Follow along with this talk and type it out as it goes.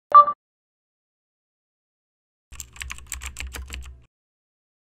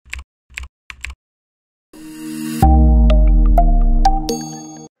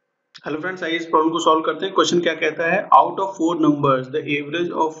Hello friends, आइए इस problem को सॉल्व करते हैं। क्वेश्चन क्या कहता है, out of 4 numbers the average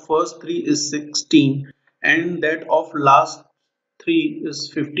of first 3 is 16 and that of last 3 is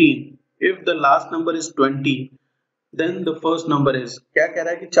 15। If the last number is 20 then the first number is. क्या कह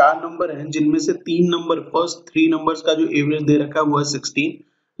रहा है कि 4 नंबर हैं जिनमें से 3 नंबर फर्स्ट 3 नंबर्स का जो एवरेज दे रखा है वो है 16,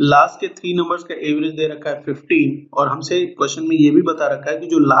 लास्ट के 3 नंबर्स का एवरेज दे रखा है 15 और हमसे क्वेश्चन में ये भी बता रखा है कि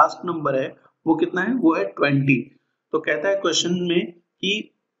जो लास्ट नंबर है वो कितना है, वो है 20। तो कहता है क्वेश्चन में कि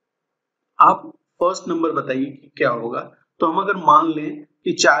आप फर्स्ट नंबर बताइए कि क्या होगा। तो हम अगर मान लें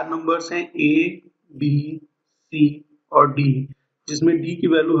कि 4 नंबर्स हैं ए, बी, सी और डी, जिसमें डी की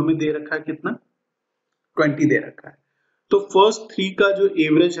वैल्यू हमें दे रखा है कितना, 20 दे रखा है। तो फर्स्ट 3 का जो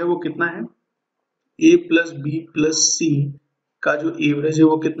एवरेज है वो कितना है, ए प्लस बी प्लस सी का जो एवरेज है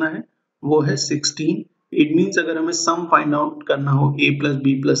वो कितना है, वो है 16। इट मीन्स अगर हमें सम फाइंड आउट करना हो ए प्लस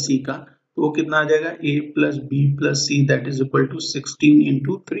बी प्लस सी का, तो वो कितना आ जाएगा, ए plus B plus see that is equal to 16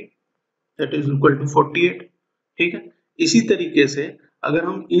 into 3 that is equal to 48। ठीक है, इसी तरीके से अगर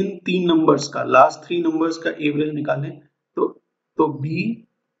हम इन 3 नंबर्स का, लास्ट 3 नंबर्स का एवरेज निकालें तो b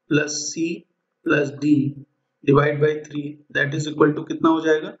plus C plus D divide by 3 that is equal to कितना हो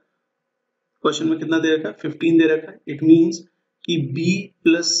जाएगा, क्वेश्चन में कितना दे रखा है, 15 दे रखा है। इट मींस कि b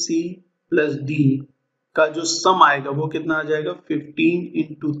plus C plus D का जो सम आएगा वो कितना आ जाएगा, 15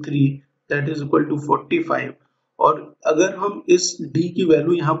 into 3 that is equal to 45। और अगर हम इस d की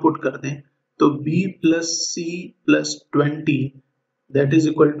वैल्यू यहाँ पुट कर दें तो b plus C plus 20 that is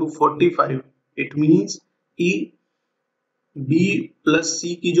equal to 45। It means कि b प्लस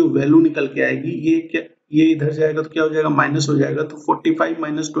सी की जो वैल्यू निकल के आएगी, ये इधर जाएगा तो क्या हो जाएगा, माइनस हो जाएगा। तो 45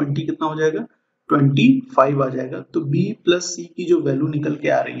 माइनस 20 कितना हो जाएगा, 25 आ जाएगा। तो b प्लस सी की जो वैल्यू निकल के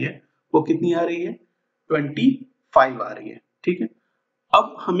आ रही है वो कितनी आ रही है, 25 आ रही है। ठीक है,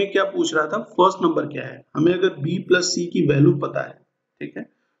 अब हमें क्या पूछ रहा था, फर्स्ट नंबर क्या है। हमें अगर b प्लस सी की वैल्यू पता है, ठीक है,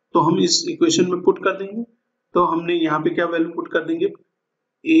 तो हम इस इक्वेशन में पुट कर देंगे। तो हमने यहाँ पे क्या वैल्यू पुट कर देंगे,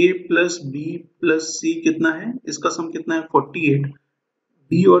 a प्लस बी प्लस सी कितना है, इसका सम कितना है 48,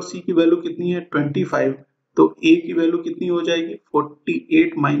 b और c की वैल्यू कितनी है 25, तो a की वैल्यू कितनी हो जाएगी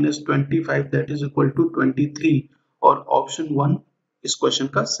 48 minus 25 that is equal to 23। और ऑप्शन 1 इस क्वेश्चन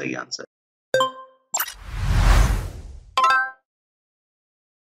का सही आंसर है।